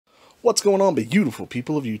What's going on, beautiful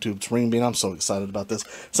people of YouTube? It's Renebean. I'm so excited about this.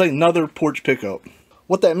 It's another porch pickup.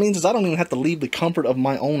 What that means is I don't even have to leave the comfort of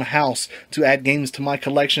my own house to add games to my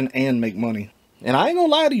collection and make money. And I ain't gonna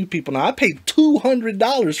lie to you people, now I paid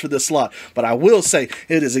 $200 for this slot, but I will say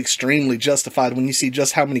it is extremely justified when you see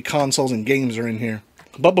just how many consoles and games are in here.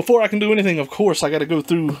 But before I can do anything, of course, I gotta go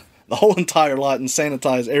through the whole entire lot and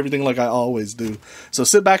sanitize everything like I always do. So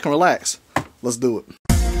sit back and relax. Let's do it.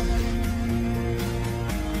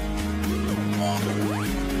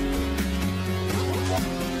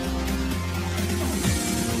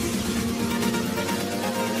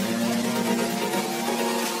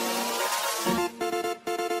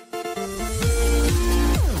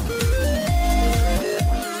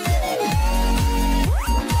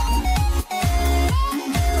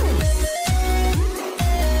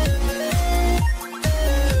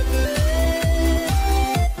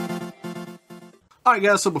 Alright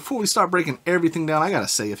guys, so before we start breaking everything down, I gotta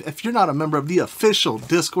say, if you're not a member of the official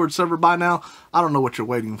Discord server by now, I don't know what you're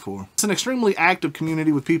waiting for. It's an extremely active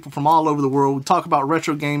community with people from all over the world. We talk about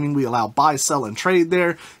retro gaming, we allow buy, sell, and trade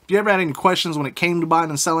there. If you ever had any questions when it came to buying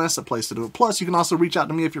and selling, that's the place to do it. Plus, you can also reach out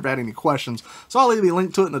to me if you've had any questions. So I'll leave a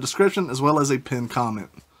link to it in the description as well as a pinned comment.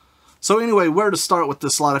 So anyway, where to start with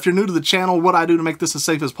this slot? If you're new to the channel, what I do to make this as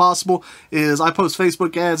safe as possible is I post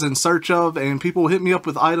Facebook ads in search of, and people hit me up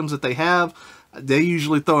with items that they have. They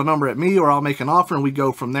usually throw a number at me, or I'll make an offer and we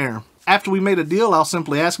go from there. After we made a deal, I'll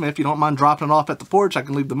simply ask them if you don't mind dropping it off at the porch. I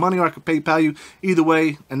can leave the money or I can PayPal you. Either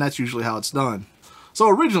way, and that's usually how it's done. So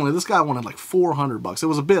originally, this guy wanted like $400. It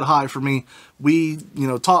was a bit high for me. We,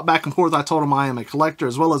 talked back and forth. I told him I am a collector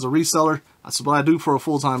as well as a reseller. That's what I do for a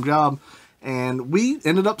full-time job. And we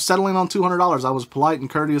ended up settling on $200. I was polite and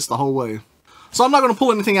courteous the whole way. So I'm not going to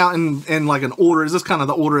pull anything out in like an order. This is kind of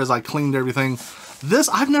the order as I cleaned everything. This,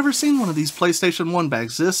 I've never seen one of these PlayStation 1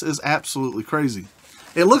 bags. This is absolutely crazy.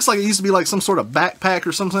 It looks like it used to be like some sort of backpack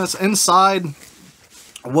or something. That's inside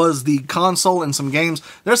was the console and some games.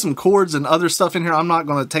 There's some cords and other stuff in here. I'm not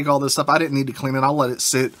going to take all this stuff. I didn't need to clean it. I'll let it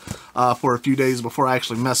sit for a few days before I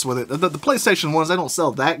actually mess with it. The PlayStation 1s, they don't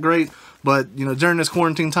sell that great. But, during this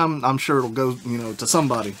quarantine time, I'm sure it'll go, to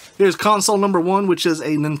somebody. Here's console number 1, which is a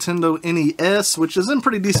Nintendo NES, which is in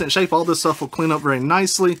pretty decent shape. All this stuff will clean up very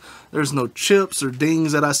nicely. There's no chips or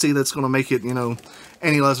dings that I see that's going to make it,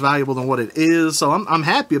 any less valuable than what it is. So I'm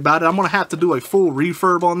happy about it. I'm going to have to do a full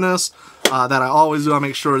refurb on this. That I always do. I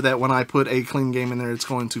make sure that when I put a clean game in there, it's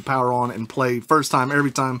going to power on and play first time,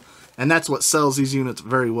 every time. And that's what sells these units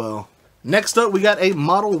very well. Next up, we got a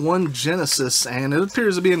Model 1 Genesis, and it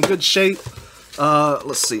appears to be in good shape.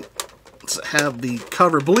 Let's see. Let's have the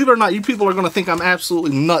cover. Believe it or not, you people are going to think I'm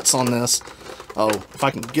absolutely nuts on this. Oh, if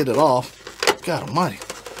I can get it off. God almighty.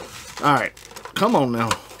 Alright, come on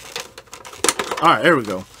now. Alright, there we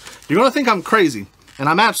go. You're going to think I'm crazy, and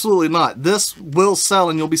I'm absolutely not. This will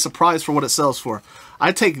sell, and you'll be surprised for what it sells for.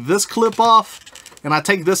 I take this clip off, and I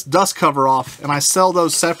take this dust cover off, and I sell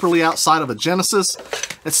those separately outside of a Genesis.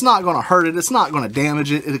 It's not going to hurt it. It's not going to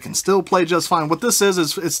damage it. It can still play just fine. What this is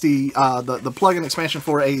it's the plug-in expansion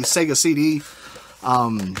for a Sega CD.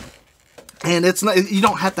 And it's not, you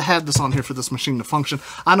don't have to have this on here for this machine to function.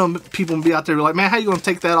 I know people will be out there like, man, how you going to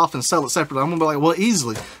take that off and sell it separately? I'm going to be like, well,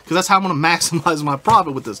 easily, because that's how I'm going to maximize my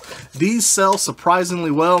profit with this. These sell surprisingly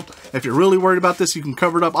well. If you're really worried about this, you can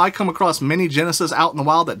cover it up. I come across many Genesis out in the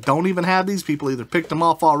wild that don't even have these. People either picked them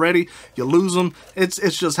off already, you lose them. It's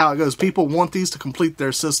just how it goes. People want these to complete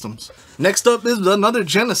their systems. Next up is another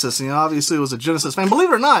Genesis. Obviously it was a Genesis fan. Believe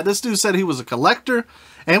it or not, this dude said he was a collector.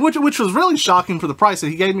 And which was really shocking for the price that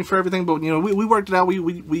he gave me for everything. But, we worked it out.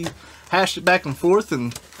 We hashed it back and forth.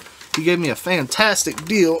 And he gave me a fantastic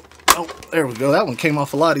deal. Oh, there we go. That one came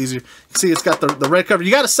off a lot easier. You see, it's got the red cover.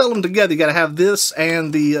 You got to sell them together. You got to have this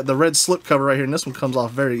and the red slip cover right here. And this one comes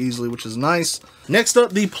off very easily, which is nice. Next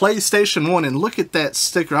up, the PlayStation 1. And look at that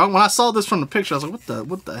sticker. When I saw this from the picture, I was like,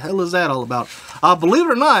 what the hell is that all about? Believe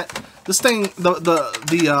it or not, this thing,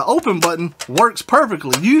 the open button works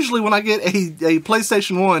perfectly. Usually when I get a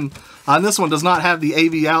PlayStation 1, and this one does not have the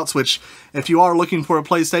AV outs, which if you are looking for a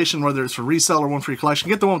PlayStation, whether it's for resale or one for your collection,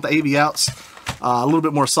 get the one with the AV outs, a little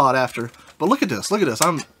bit more sought after. But look at this, that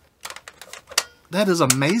is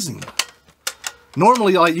amazing.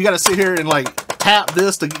 Normally, like, you got to sit here and like tap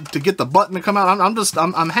this to get the button to come out.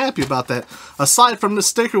 I'm happy about that. Aside from this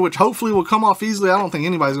sticker, which hopefully will come off easily, I don't think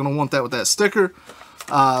anybody's gonna want that with that sticker.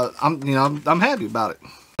 I'm happy about it.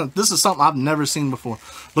 This is something I've never seen before.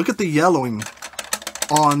 Look at the yellowing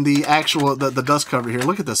on the actual, the dust cover here.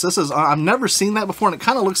 Look at this. This is, I've never seen that before, and it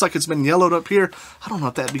kind of looks like it's been yellowed up here. I don't know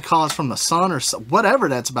if that'd be caused from the sun or whatever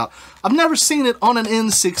that's about. I've never seen it on an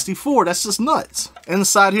N64. That's just nuts.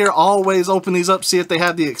 Inside here, always open these up, see if they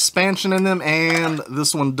have the expansion in them, and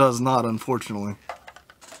this one does not, unfortunately.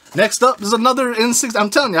 Next up is another N64. I'm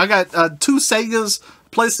telling you, I got 2 Segas,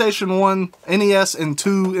 PlayStation 1, NES, and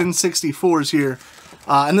 2 N64s here.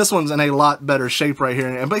 And this one's in a lot better shape right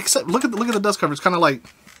here. But except, look at the dust cover. It's kind of like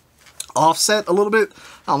offset a little bit.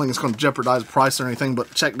 I don't think it's going to jeopardize price or anything,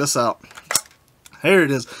 but check this out. There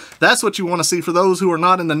it is. That's what you want to see. For those who are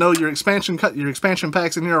not in the know, your expansion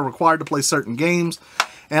packs in here are required to play certain games.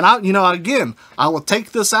 And again, I will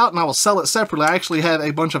take this out and I will sell it separately. I actually have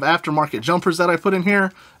a bunch of aftermarket jumpers that I put in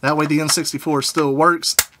here. That way the N64 still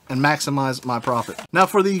works and maximize my profit. Now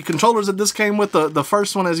for the controllers that this came with, the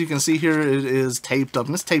first one, as you can see here, it is taped up.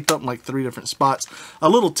 And it's taped up in like 3 different spots. A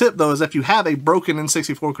little tip though is if you have a broken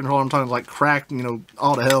N64 controller, I'm talking like cracked,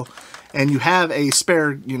 all to hell, and you have a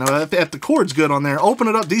spare, if the cord's good on there, open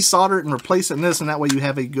it up, desolder it, and replace it in this, and that way you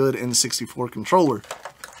have a good N64 controller.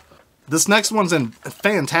 This next one's in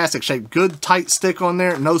fantastic shape. Good tight stick on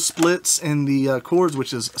there. No splits in the cords,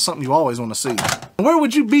 which is something you always want to see. Where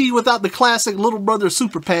would you be without the classic little brother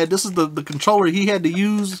super pad? This is the controller he had to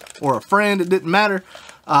use, or a friend. It didn't matter.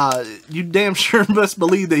 You damn sure best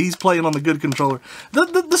believe that he's playing on the good controller.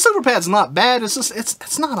 The super pad's not bad. It's just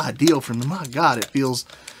it's not ideal for me. My God, it feels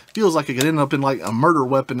like it could end up in like a murder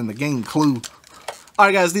weapon in the game Clue.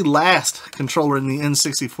 Alright guys, the last controller in the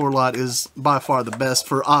N64 lot is by far the best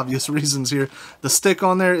for obvious reasons here. The stick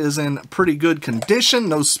on there is in pretty good condition,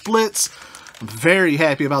 no splits. I'm very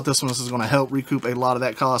happy about this one. This is going to help recoup a lot of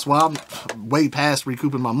that cost. Well, I'm way past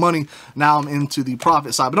recouping my money. Now I'm into the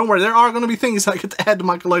profit side. But don't worry, there are going to be things I get to add to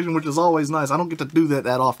my collection, which is always nice. I don't get to do that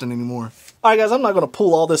often anymore. Alright guys, I'm not going to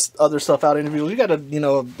pull all this other stuff out individually. You got a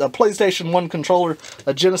PlayStation 1 controller,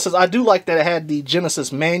 a Genesis. I do like that it had the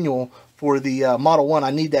Genesis manual for the Model 1.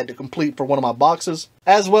 I need that to complete for one of my boxes.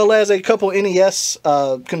 As well as a couple NES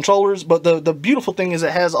controllers. But the beautiful thing is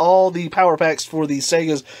it has all the power packs for the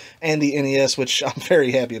Segas and the NES, which I'm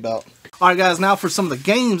very happy about. Alright guys, now for some of the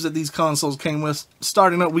games that these consoles came with.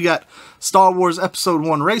 Starting up, we got Star Wars Episode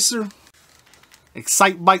 1 Racer.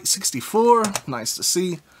 Excitebike 64. Nice to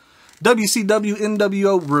see. WCW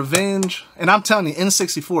NWO Revenge. And I'm telling you,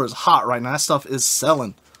 N64 is hot right now. That stuff is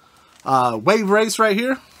selling. Wave Race right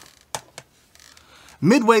here.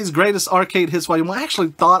 Midway's Greatest Arcade Hits Volume 1. I actually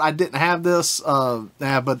thought I didn't have this, but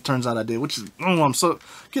it turns out I did, which is, I'm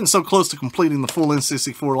getting so close to completing the full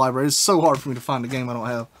N64 library. It's so hard for me to find a game I don't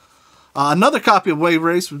have. Another copy of Wave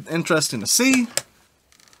Race, interesting to see.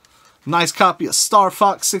 Nice copy of Star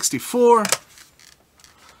Fox 64.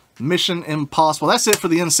 Mission Impossible. That's it for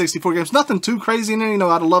the N64 games. Nothing too crazy in there.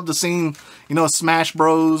 I'd love to see, a Smash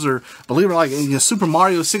Bros. Or, believe it or not, Super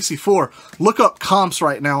Mario 64. Look up comps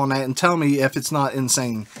right now on that and tell me if it's not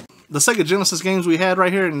insane. The Sega Genesis games we had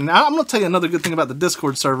right here, and I'm going to tell you another good thing about the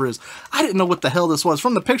Discord server is I didn't know what the hell this was.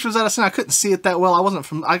 From the pictures that I seen, I couldn't see it that well.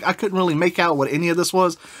 I couldn't really make out what any of this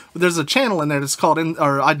was. But there's a channel in there that's called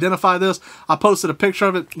Identify This. I posted a picture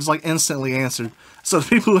of it. It was like instantly answered. So the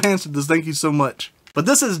people who answered this, thank you so much. But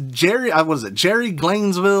this is Jerry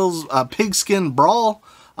Glainsville's Pigskin Brawl.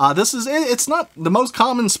 It's not the most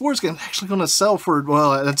common sports game. It's actually going to sell for,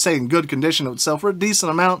 well, I'd say in good condition, it would sell for a decent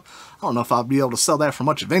amount. I don't know if I'd be able to sell that for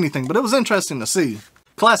much of anything, but it was interesting to see.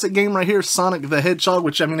 Classic game right here, Sonic the Hedgehog,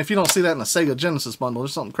 which, if you don't see that in a Sega Genesis bundle,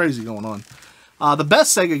 there's something crazy going on. The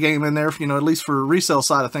best Sega game in there, at least for resale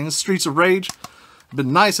side of things, Streets of Rage.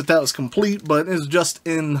 Been nice if that was complete, but it's just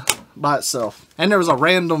in by itself. And there was a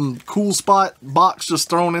random cool spot box just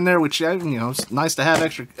thrown in there, which, it's nice to have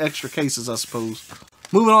extra cases, I suppose.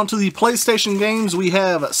 Moving on to the PlayStation games, we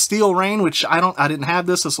have Steel Rain, which I didn't have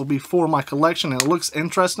this. This will be for my collection, and it looks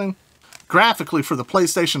interesting. Graphically, for the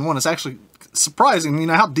PlayStation 1, it's actually surprising,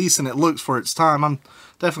 how decent it looks for its time. I'm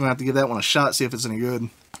definitely going to have to give that one a shot, see if it's any good.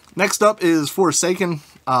 Next up is Forsaken.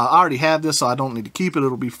 I already have this, so I don't need to keep it.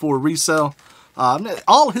 It'll be for resale.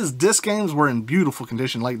 All his disc games were in beautiful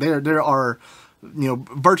condition. Like there are,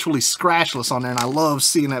 virtually scratchless on there, and I love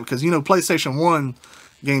seeing that because PlayStation 1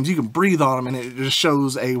 games, you can breathe on them and it just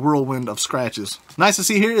shows a whirlwind of scratches. Nice to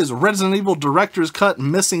see here is Resident Evil Director's Cut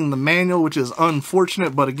missing the manual, which is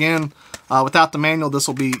unfortunate, but again, without the manual, this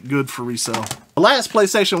will be good for resale. The last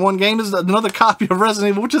PlayStation 1 game is another copy of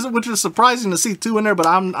Resident Evil, which is surprising to see 2 in there, but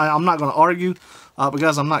I'm not going to argue,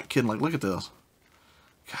 because I'm not kidding. Like, look at this.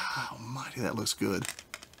 God almighty, that looks good.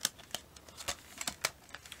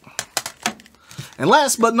 And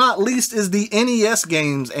last but not least is the NES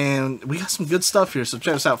games, and we got some good stuff here, so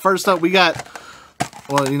check us out. First up, we got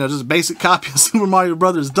well, you know, just a basic copy of Super Mario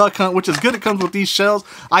Brothers Duck Hunt, which is good. It comes with these shells.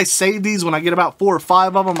 I save these when I get about 4 or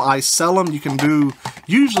 5 of them. I sell them. You can do,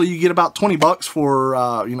 usually you get about 20 bucks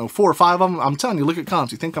for, you know, 4 or 5 of them. I'm telling you, look at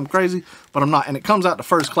comps. You think I'm crazy, but I'm not. And it comes out to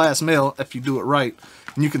first class mail if you do it right.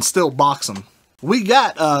 And you can still box them. We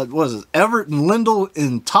got, what is it, Everett and Lindell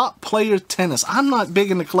in Top Player Tennis. I'm not big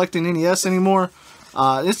into collecting NES anymore.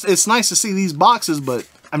 It's nice to see these boxes, but,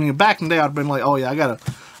 I mean, back in the day, I'd have been like, oh yeah, I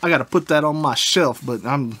gotta put that on my shelf, but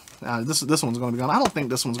this one's going to be gone. I don't think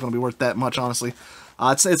this one's going to be worth that much, honestly.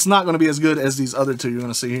 It's not going to be as good as these other two you're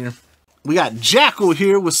going to see here. We got Jackal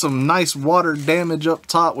here with some nice water damage up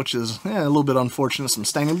top, which is a little bit unfortunate. Some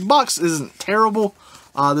staining. The box isn't terrible.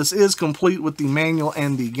 This is complete with the manual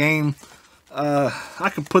and the game.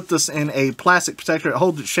 I could put this in a plastic protector. It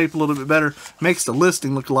holds its shape a little bit better, makes the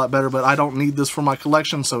listing look a lot better, but I don't need this for my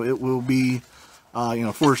collection, so it will be, you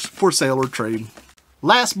know, for sale or trade.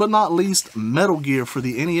 Last but not least, Metal Gear for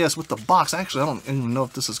the NES with the box. Actually, I don't even know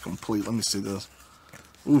if this is complete. Let me see this.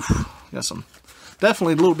 Oof, got some,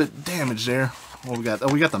 definitely a little bit damaged there. What we got?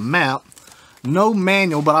 Oh, we got the map. No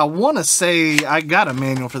manual, but I want to say I got a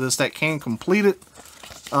manual for this that can complete it.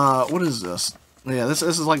 What is this? Yeah, this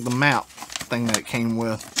is like the map thing that it came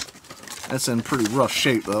with. It's in pretty rough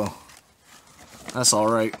shape though. That's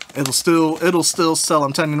all right. It'll still sell.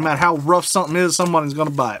 I'm telling you, no matter how rough something is, somebody's gonna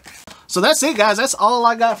buy it. So that's it, guys. That's all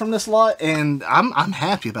I got from this lot, and I'm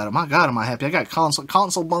happy about it. My God, am I happy? I got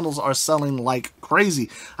console bundles are selling like crazy.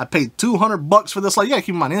 I paid $200 for this. Like, yeah, keep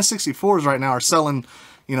in mind, N64s right now are selling,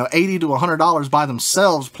 you know, $80 to $100 by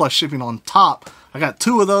themselves plus shipping on top. I got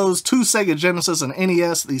 2 of those, 2 Sega Genesis and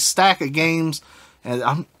NES, the stack of games,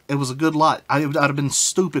 and it was a good lot. I'd have been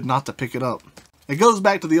stupid not to pick it up. It goes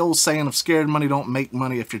back to the old saying of scared money don't make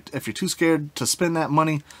money. If you're too scared to spend that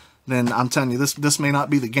money, then I'm telling you, this may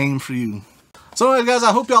not be the game for you. So anyway, guys,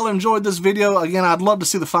 I hope y'all enjoyed this video. Again, I'd love to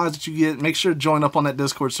see the finds that you get. Make sure to join up on that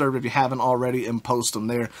Discord server if you haven't already and post them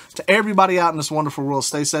there. To everybody out in this wonderful world,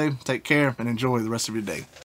 stay safe, take care, and enjoy the rest of your day.